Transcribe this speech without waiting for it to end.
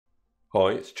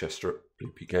Hi, it's Chester at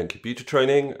Blue Pecan Computer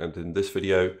Training, and in this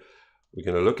video we're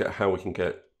going to look at how we can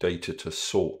get data to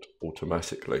sort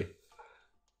automatically.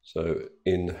 So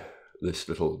in this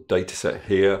little data set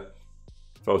here,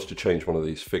 if I was to change one of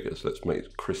these figures, let's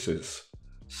make Chris's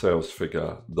sales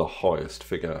figure the highest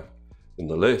figure in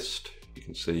the list. You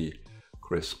can see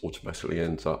Chris automatically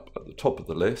ends up at the top of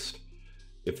the list.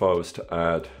 If I was to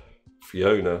add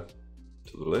Fiona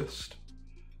to the list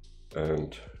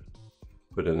and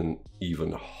put in an even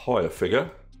higher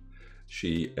figure,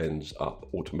 she ends up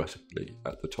automatically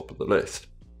at the top of the list.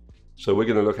 So we're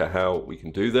going to look at how we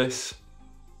can do this.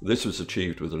 This was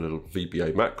achieved with a little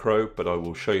VBA macro, but I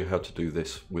will show you how to do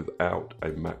this without a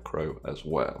macro as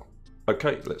well.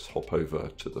 Okay, let's hop over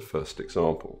to the first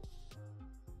example.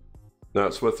 Now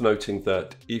it's worth noting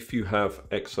that if you have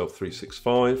Excel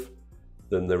 365,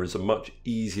 then there is a much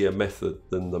easier method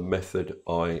than the method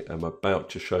I am about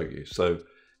to show you. So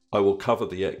I will cover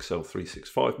the Excel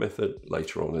 365 method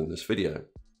later on in this video.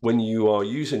 When you are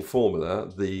using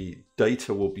formula, the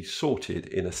data will be sorted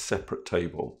in a separate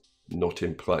table, not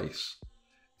in place.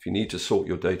 If you need to sort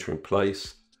your data in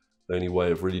place, the only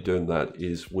way of really doing that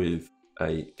is with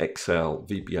a Excel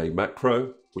VBA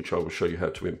macro, which I will show you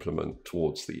how to implement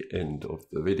towards the end of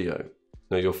the video.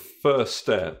 Now your first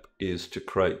step is to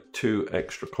create two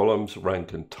extra columns,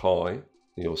 rank and tie.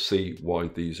 You'll see why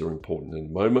these are important in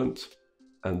a moment.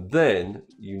 And then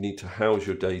you need to house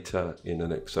your data in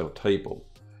an Excel table.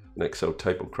 An Excel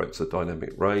table creates a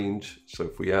dynamic range. So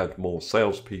if we add more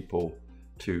salespeople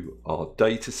to our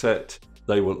data set,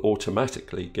 they will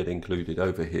automatically get included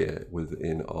over here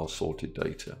within our sorted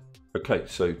data. Okay,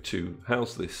 so to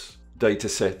house this data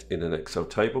set in an Excel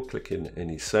table, click in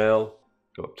any cell,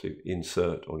 go up to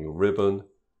Insert on your ribbon,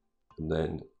 and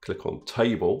then click on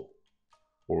Table.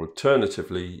 Or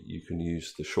alternatively, you can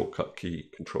use the shortcut key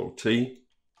Control-T.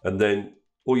 And then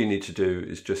all you need to do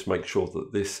is just make sure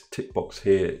that this tick box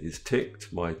here is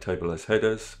ticked, my table as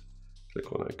headers.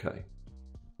 Click on OK.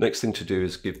 Next thing to do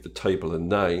is give the table a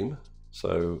name.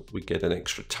 So we get an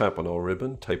extra tab on our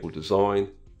ribbon, Table Design.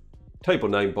 Table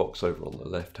name box over on the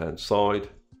left-hand side.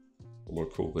 And we'll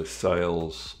call this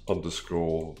Sales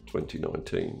 _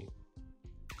 2019.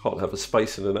 Can't have a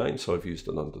space in the name, so I've used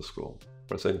an underscore.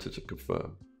 Press Enter to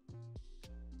confirm.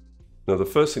 Now the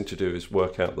first thing to do is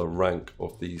work out the rank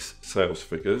of these sales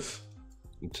figures.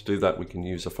 And to do that we can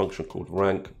use a function called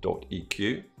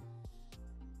rank.eq.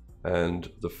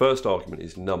 And the first argument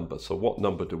is number. So what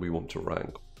number do we want to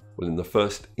rank? Well, in the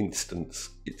first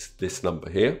instance it's this number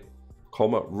here.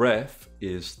 Comma ref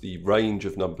is the range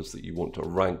of numbers that you want to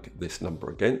rank this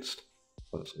number against.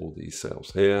 That's all these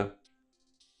cells here.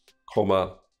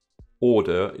 Comma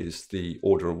order is the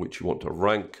order in which you want to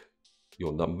rank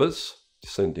your numbers.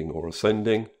 Descending or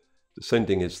ascending.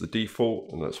 Descending is the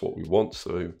default and that's what we want,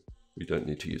 so we don't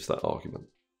need to use that argument.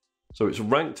 So it's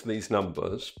ranked these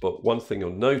numbers, but one thing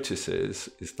you'll notice is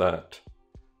that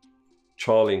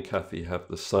Charlie and Kathy have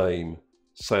the same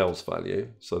sales value,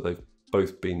 so they've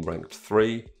both been ranked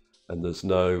 3 and there's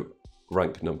no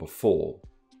rank number 4.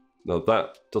 Now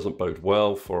that doesn't bode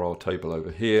well for our table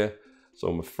over here, so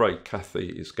I'm afraid Kathy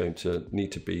is going to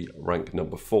need to be rank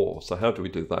number 4. So how do we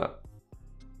do that?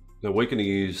 Now we're going to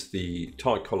use the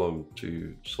tie column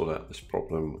to sort out this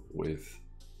problem with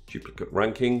duplicate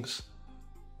rankings.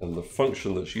 And the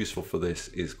function that's useful for this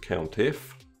is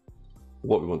COUNTIF.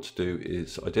 What we want to do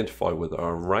is identify whether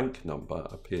our rank number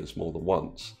appears more than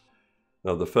once.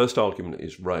 Now the first argument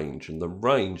is range, and the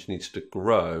range needs to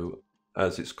grow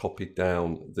as it's copied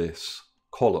down this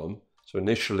column. So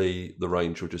initially the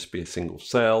range will just be a single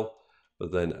cell,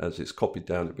 but then as it's copied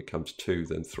down it becomes 2,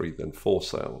 then 3, then 4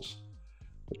 cells.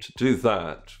 To do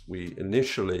that, we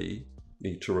initially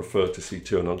need to refer to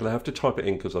situ, and I'm going to have to type it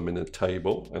in because I'm in a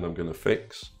table and I'm going to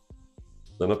fix.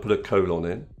 Then I put a colon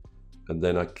in, and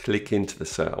then I click into the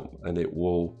cell, and it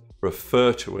will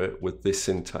refer to it with this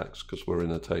syntax because we're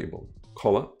in a table.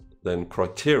 Comma, then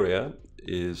criteria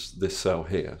is this cell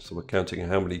here. So we're counting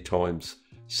how many times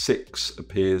 6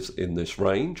 appears in this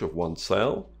range of one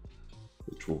cell,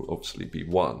 which will obviously be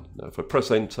 1. Now if I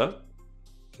press enter,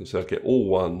 so I get all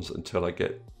 1s until I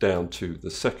get down to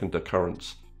the second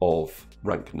occurrence of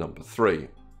rank number 3.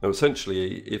 Now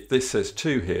essentially, if this says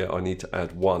 2 here, I need to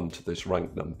add 1 to this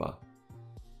rank number.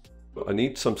 But I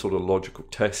need some sort of logical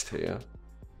test here.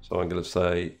 So I'm going to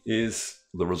say, is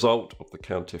the result of the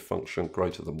COUNTIF function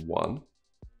greater than 1?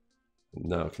 And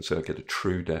now I can say I get a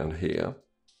true down here.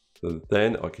 So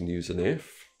then I can use an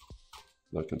if.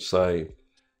 And I can say,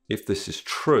 if this is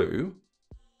true,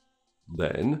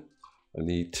 then I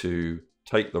need to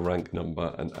take the rank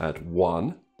number and add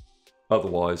 1.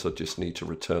 Otherwise, I just need to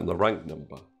return the rank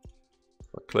number.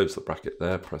 I close the bracket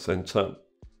there, press enter,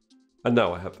 and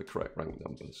now I have the correct rank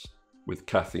numbers, with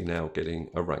Kathy now getting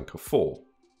a rank of 4.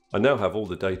 I now have all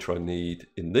the data I need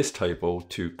in this table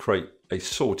to create a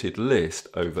sorted list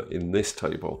over in this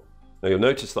table. Now you'll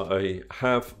notice that I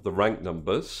have the rank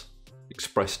numbers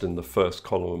expressed in the first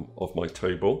column of my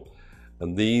table,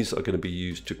 and these are going to be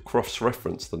used to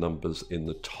cross-reference the numbers in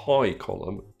the tie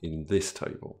column in this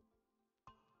table.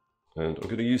 And I'm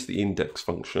going to use the index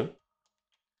function.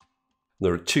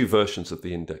 There are two versions of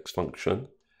the index function,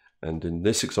 and in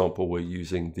this example we're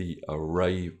using the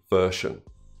array version.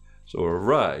 So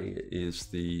array is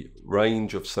the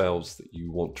range of cells that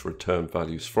you want to return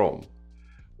values from.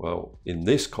 Well, in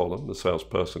this column, the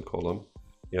salesperson column,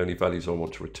 the only values I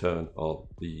want to return are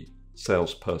the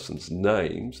salesperson's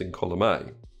names in column A,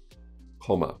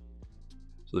 comma.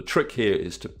 So the trick here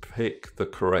is to pick the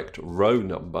correct row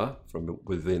number from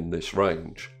within this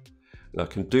range. And I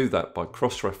can do that by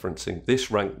cross-referencing this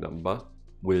rank number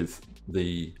with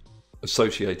the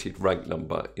associated rank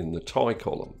number in the tie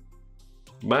column.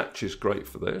 Match is great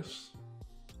for this.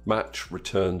 Match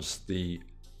returns the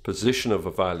position of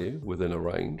a value within a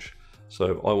range.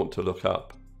 So I want to look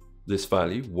up this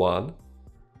value 1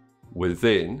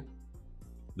 within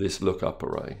this lookup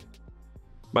array.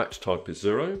 Match type is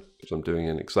 0 because I'm doing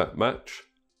an exact match.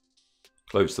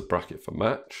 Close the bracket for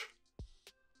match.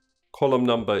 Column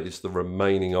number is the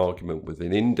remaining argument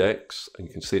within index, and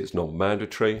you can see it's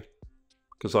non-mandatory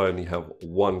because I only have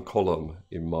one column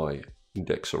in my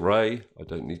index array. I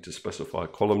don't need to specify a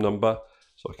column number,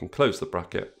 so I can close the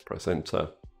bracket, press enter,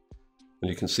 and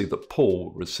you can see that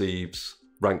Paul receives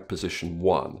rank position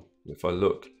 1. If I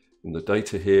look in the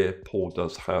data here, Paul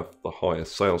does have the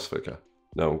highest sales figure.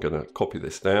 Now I'm going to copy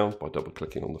this down by double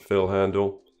clicking on the fill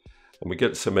handle, and we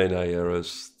get some NA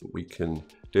errors that we can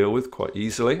deal with quite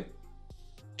easily.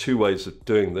 Two ways of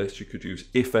doing this: you could use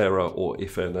if error or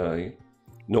if NA.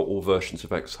 Not all versions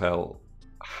of Excel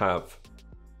have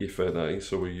if NA,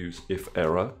 so we use if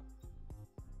error.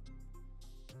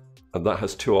 And that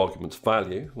has two arguments: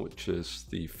 value, which is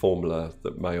the formula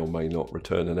that may or may not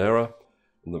return an error,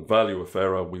 and the value of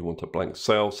error, we want a blank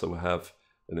cell, so we have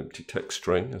an empty text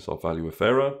string as our value of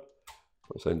error.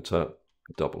 Press enter,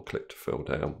 double click to fill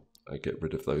down and get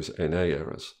rid of those NA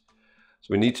errors. So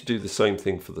we need to do the same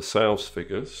thing for the sales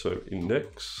figures. So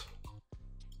index,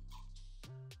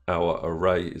 our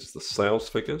array is the sales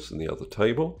figures in the other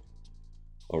table.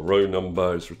 Our row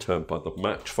number is returned by the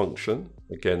match function.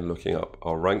 Again, looking up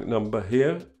our rank number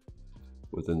here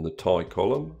within the tie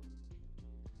column.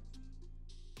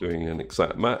 Doing an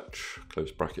exact match,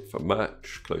 close bracket for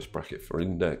match, close bracket for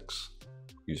index.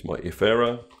 Use my if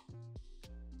error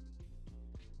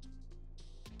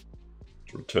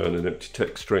to return an empty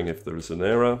text string if there is an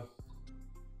error.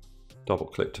 Double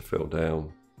click to fill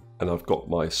down, and I've got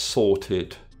my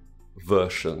sorted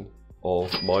version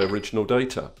of my original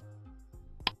data.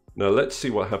 Now let's see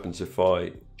what happens if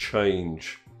I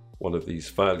change one of these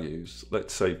values.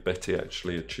 Let's say Betty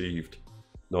actually achieved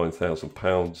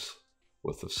 £9,000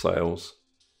 worth of sales.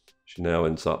 She now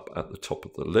ends up at the top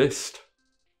of the list.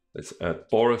 Let's add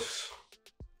Boris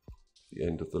at the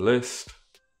end of the list.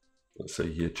 Let's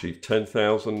say he achieved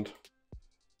 10,000.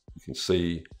 You can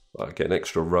see I get an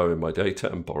extra row in my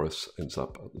data, and Boris ends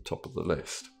up at the top of the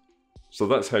list. So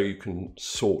that's how you can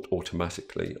sort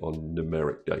automatically on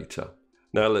numeric data.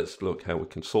 Now let's look how we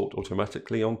can sort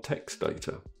automatically on text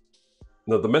data.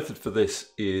 Now the method for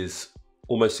this is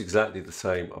almost exactly the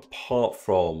same, apart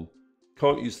from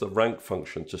can't use the rank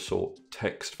function to sort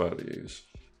text values.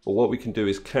 But what we can do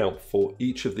is count for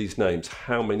each of these names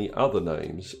how many other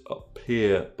names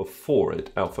appear before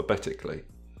it alphabetically.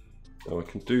 Now I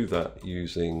can do that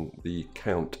using the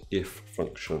COUNTIF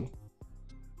function.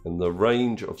 And the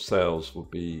range of cells will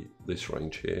be this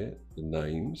range here, the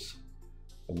names.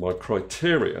 And my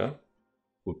criteria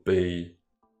would be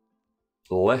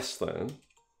less than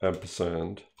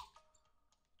ampersand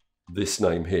this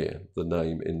name here, the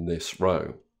name in this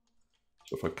row.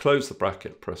 So if I close the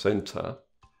bracket, press enter,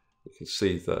 you can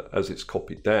see that as it's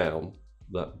copied down,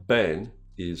 that Ben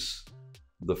is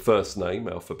the first name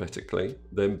alphabetically,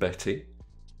 then Betty,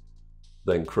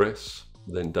 then Chris,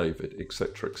 then David,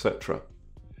 etc., etc.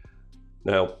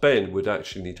 Now Ben would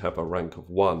actually need to have a rank of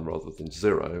 1 rather than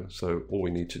 0, so all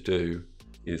we need to do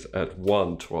is add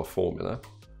 1 to our formula,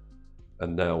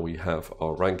 and now we have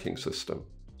our ranking system.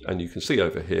 And you can see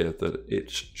over here that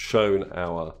it's shown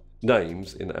our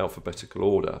names in alphabetical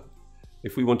order.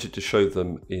 If we wanted to show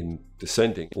them in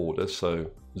descending order,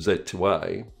 so Z to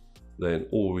A, then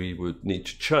all we would need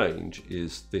to change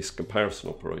is this comparison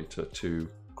operator to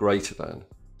greater than.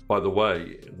 By the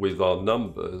way, with our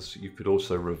numbers, you could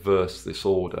also reverse this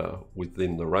order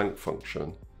within the rank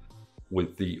function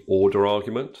with the order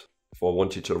argument. If I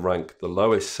wanted to rank the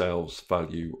lowest sales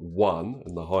value 1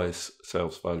 and the highest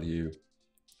sales value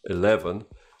 11,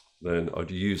 then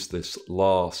I'd use this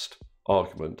last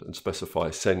argument and specify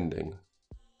ascending.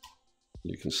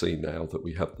 You can see now that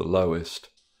we have the lowest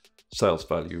sales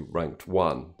value ranked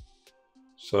 1.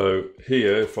 So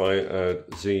here, if I add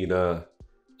Zena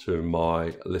to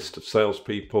my list of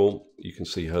salespeople, you can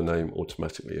see her name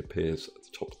automatically appears at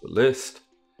the top of the list.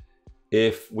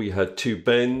 If we had two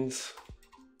Bens,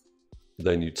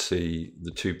 then you'd see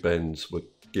the two Bens were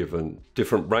given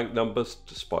different rank numbers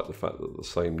despite the fact that they're the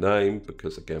same name,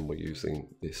 because again we're using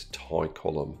this tie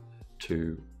column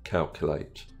to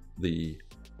calculate the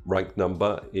rank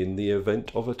number in the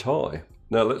event of a tie.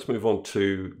 Now let's move on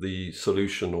to the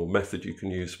solution or method you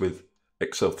can use with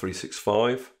Excel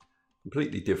 365.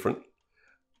 Completely different.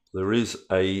 There is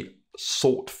a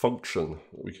sort function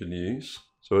we can use.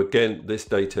 So again, this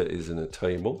data is in a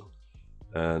table,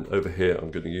 and over here I'm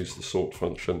going to use the sort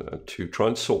function to try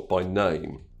and sort by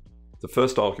name. The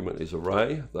first argument is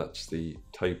array, that's the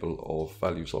table of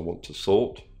values I want to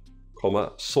sort,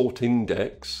 comma, sort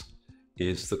index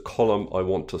is the column I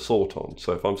want to sort on.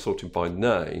 So if I'm sorting by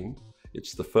name,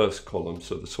 it's the first column,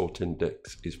 so the sort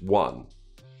index is 1.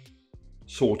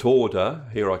 Sort order,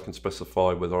 here I can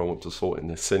specify whether I want to sort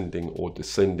in ascending or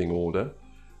descending order.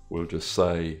 We'll just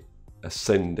say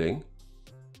ascending,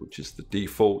 which is the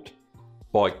default.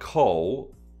 By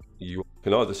col, you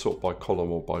can either sort by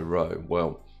column or by row.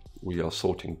 Well, we are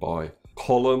sorting by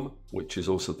column, which is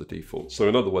also the default. So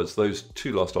in other words, those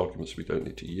two last arguments we don't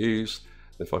need to use.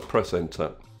 If I press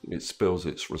enter, it spills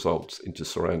its results into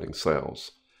surrounding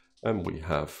cells, and we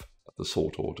have the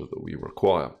sort order that we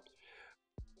require.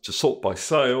 To sort by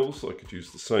sales, I could use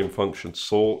the same function,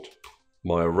 sort.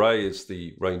 My array is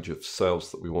the range of cells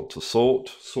that we want to sort.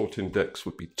 Sort index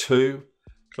would be 2.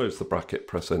 Close the bracket,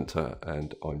 press enter,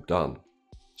 and I'm done.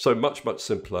 So much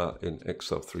simpler in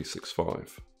Excel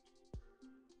 365.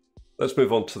 Let's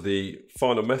move on to the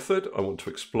final method I want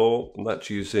to explore, and that's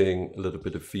using a little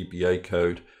bit of VBA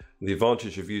code. And the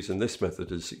advantage of using this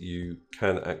method is that you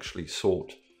can actually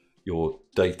sort your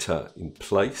data in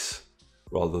place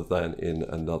rather than in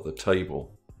another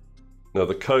table. Now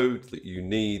the code that you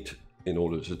need in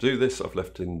order to do this, I've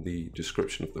left in the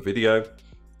description of the video,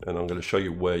 and I'm going to show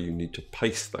you where you need to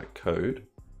paste that code.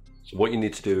 So what you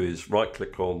need to do is right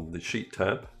click on the sheet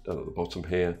tab down at the bottom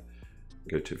here,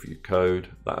 go to view code.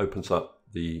 That opens up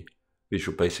the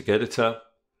Visual Basic Editor,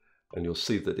 and you'll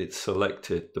see that it's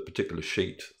selected the particular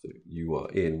sheet that you are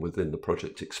in within the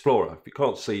Project Explorer. If you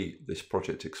can't see this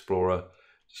Project Explorer,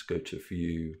 just go to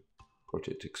view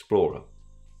Project Explorer.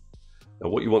 Now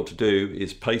what you want to do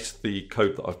is paste the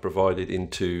code that I've provided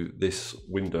into this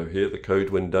window here, the code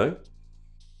window.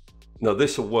 Now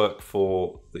this will work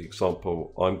for the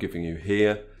example I'm giving you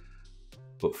here,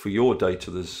 but for your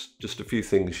data there's just a few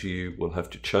things you will have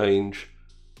to change.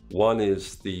 One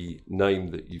is the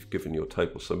name that you've given your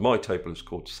table. So my table is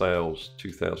called Sales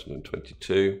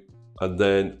 2022, and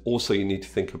then also you need to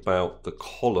think about the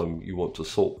column you want to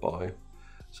sort by.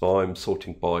 So I'm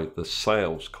sorting by the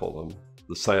sales column,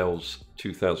 the sales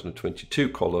 2022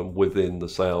 column within the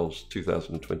sales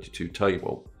 2022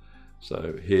 table.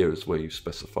 So here is where you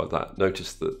specify that.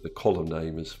 Notice that the column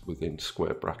name is within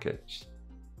square brackets.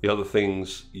 The other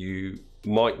things you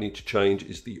might need to change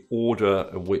is the order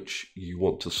in which you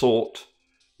want to sort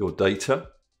your data,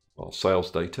 or sales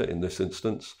data in this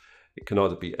instance. It can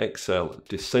either be Excel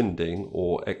descending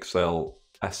or Excel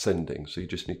ascending. So you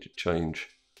just need to change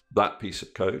that piece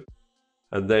of code.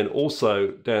 And then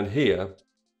also down here,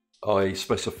 I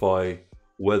specify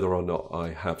whether or not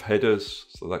I have headers.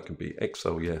 So that can be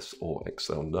Excel yes or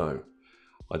Excel no.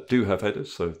 I do have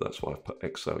headers, so that's why I put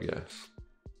Excel yes.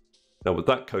 Now with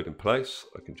that code in place,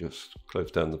 I can just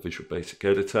close down the Visual Basic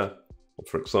Editor.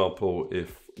 For example,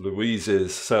 if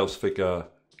Louise's sales figure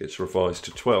gets revised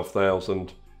to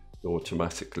 12,000, it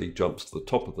automatically jumps to the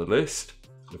top of the list.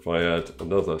 If I add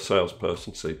another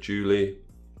salesperson, say Julie,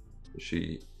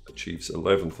 she achieves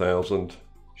 11,000,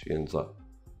 she ends up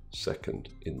second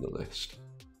in the list.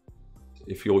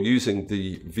 If you're using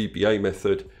the VBA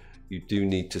method, you do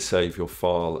need to save your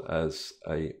file as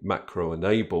a macro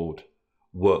enabled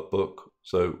workbook.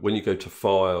 So when you go to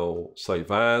File,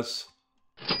 Save As,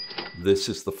 this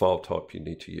is the file type you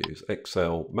need to use,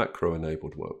 Excel macro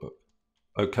enabled workbook.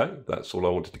 Okay, that's all I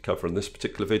wanted to cover in this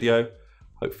particular video.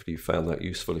 Hopefully you found that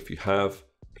useful. If you have,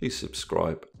 please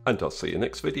subscribe, and I'll see you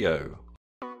next video.